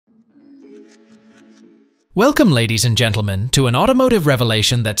Welcome, ladies and gentlemen, to an automotive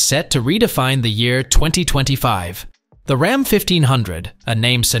revelation that's set to redefine the year 2025. The Ram 1500, a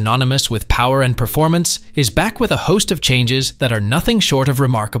name synonymous with power and performance, is back with a host of changes that are nothing short of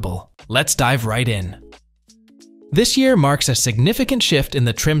remarkable. Let's dive right in. This year marks a significant shift in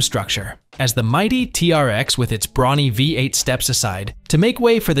the trim structure, as the mighty TRX with its brawny V8 steps aside to make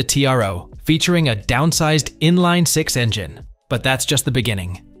way for the TRO, featuring a downsized inline-six engine. But that's just the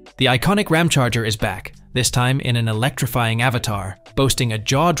beginning. The iconic Ramcharger is back, this time in an electrifying avatar, boasting a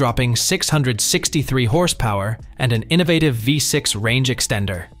jaw-dropping 663 horsepower and an innovative V6 range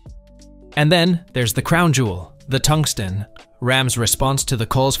extender. And then there's the crown jewel, the Tungsten. Ram's response to the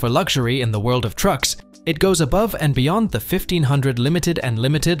calls for luxury in the world of trucks, it goes above and beyond the 1500 Limited and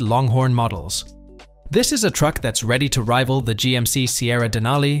Limited Longhorn models. This is a truck that's ready to rival the GMC Sierra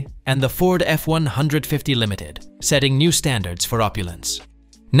Denali and the Ford F-150 Limited, setting new standards for opulence.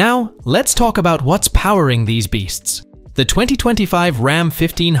 Now, let's talk about what's powering these beasts. The 2025 Ram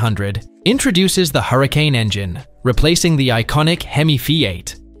 1500 introduces the Hurricane engine, replacing the iconic HEMI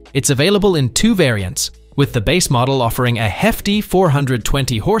V8. It's available in two variants, with the base model offering a hefty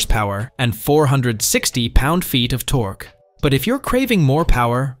 420 horsepower and 460 pound-feet of torque. But if you're craving more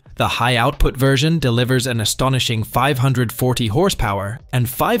power, the high-output version delivers an astonishing 540 horsepower and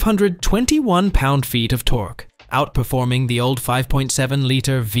 521 pound-feet of torque, outperforming the old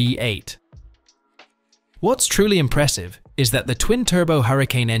 5.7-liter V8. What's truly impressive is that the twin-turbo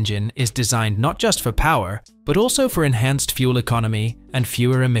Hurricane engine is designed not just for power, but also for enhanced fuel economy and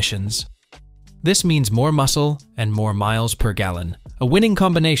fewer emissions. This means more muscle and more miles per gallon, a winning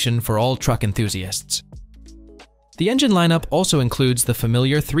combination for all truck enthusiasts. The engine lineup also includes the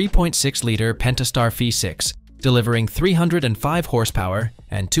familiar 3.6-liter Pentastar V6, delivering 305 horsepower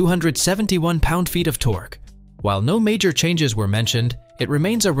and 271 pound-feet of torque. While no major changes were mentioned, it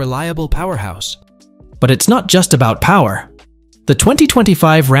remains a reliable powerhouse. But it's not just about power. The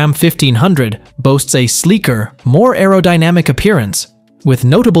 2025 Ram 1500 boasts a sleeker, more aerodynamic appearance, with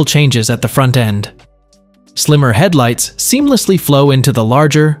notable changes at the front end. Slimmer headlights seamlessly flow into the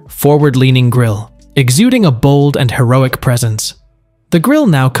larger, forward-leaning grille, exuding a bold and heroic presence. The grille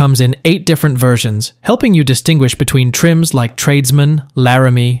now comes in 8 different versions, helping you distinguish between trims like Tradesman,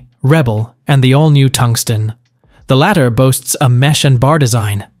 Laramie, Rebel, and the all-new Tungsten. The latter boasts a mesh and bar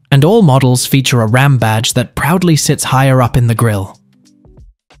design, and all models feature a Ram badge that proudly sits higher up in the grille.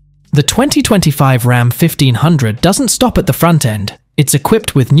 The 2025 Ram 1500 doesn't stop at the front end. It's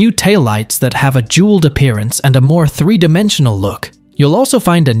equipped with new taillights that have a jeweled appearance and a more three-dimensional look. You'll also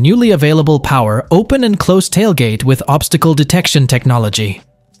find a newly available power open and close tailgate with obstacle detection technology.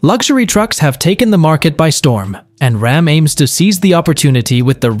 Luxury trucks have taken the market by storm, and Ram aims to seize the opportunity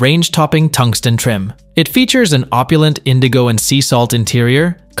with the range-topping Tungsten trim. It features an opulent indigo and sea salt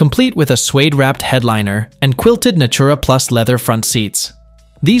interior, complete with a suede-wrapped headliner and quilted Natura Plus leather front seats.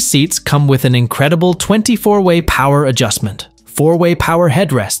 These seats come with an incredible 24-way power adjustment, 4-way power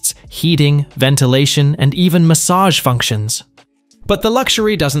headrests, heating, ventilation, and even massage functions. But the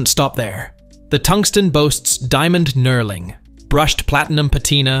luxury doesn't stop there. The Tungsten boasts diamond knurling, brushed platinum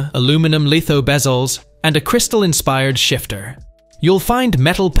patina, aluminum litho bezels, and a crystal-inspired shifter. You'll find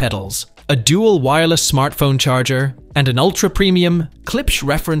metal pedals, a dual wireless smartphone charger, and an ultra-premium Klipsch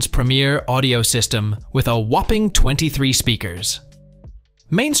Reference Premier audio system with a whopping 23 speakers.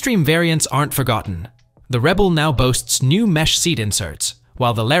 Mainstream variants aren't forgotten. The Rebel now boasts new mesh seat inserts,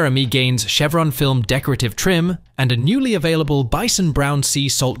 while the Laramie gains chevron film decorative trim and a newly available bison brown sea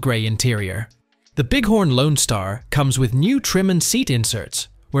salt gray interior. The Bighorn Lone Star comes with new trim and seat inserts,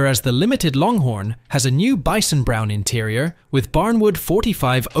 whereas the Limited Longhorn has a new bison brown interior with Barnwood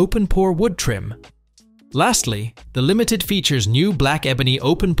 45 open-pore wood trim. Lastly, the Limited features new black ebony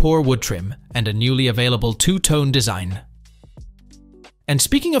open-pore wood trim and a newly available two-tone design. And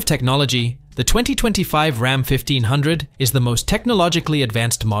speaking of technology, the 2025 Ram 1500 is the most technologically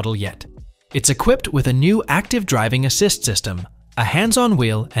advanced model yet. It's equipped with a new active driving assist system, a hands-on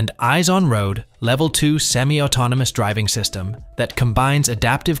wheel and eyes-on-road Level 2 semi-autonomous driving system that combines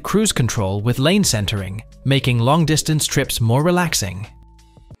adaptive cruise control with lane centering, making long-distance trips more relaxing.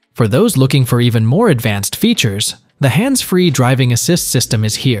 For those looking for even more advanced features, the hands-free driving assist system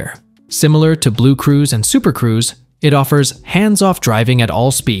is here. Similar to Blue Cruise and Super Cruise, it offers hands-off driving at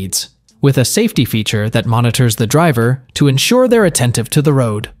all speeds, with a safety feature that monitors the driver to ensure they're attentive to the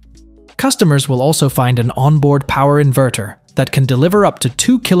road. Customers will also find an onboard power inverter that can deliver up to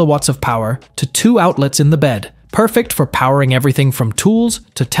 2 kilowatts of power to 2 outlets in the bed, perfect for powering everything from tools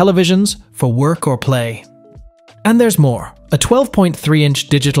to televisions for work or play. And there's more. A 12.3-inch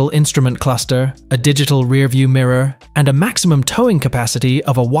digital instrument cluster, a digital rearview mirror, and a maximum towing capacity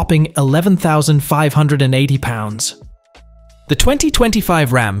of a whopping 11,580 pounds. The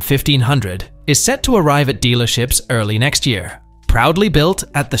 2025 Ram 1500 is set to arrive at dealerships early next year, proudly built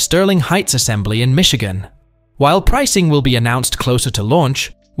at the Sterling Heights Assembly in Michigan. While pricing will be announced closer to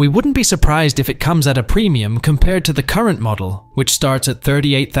launch, we wouldn't be surprised if it comes at a premium compared to the current model, which starts at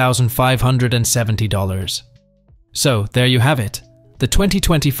 $38,570. So there you have it, the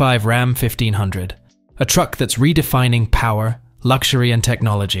 2025 Ram 1500, a truck that's redefining power, luxury and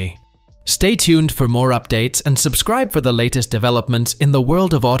technology. Stay tuned for more updates and subscribe for the latest developments in the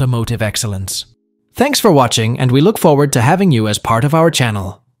world of automotive excellence. Thanks for watching, and we look forward to having you as part of our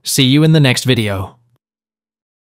channel. See you in the next video.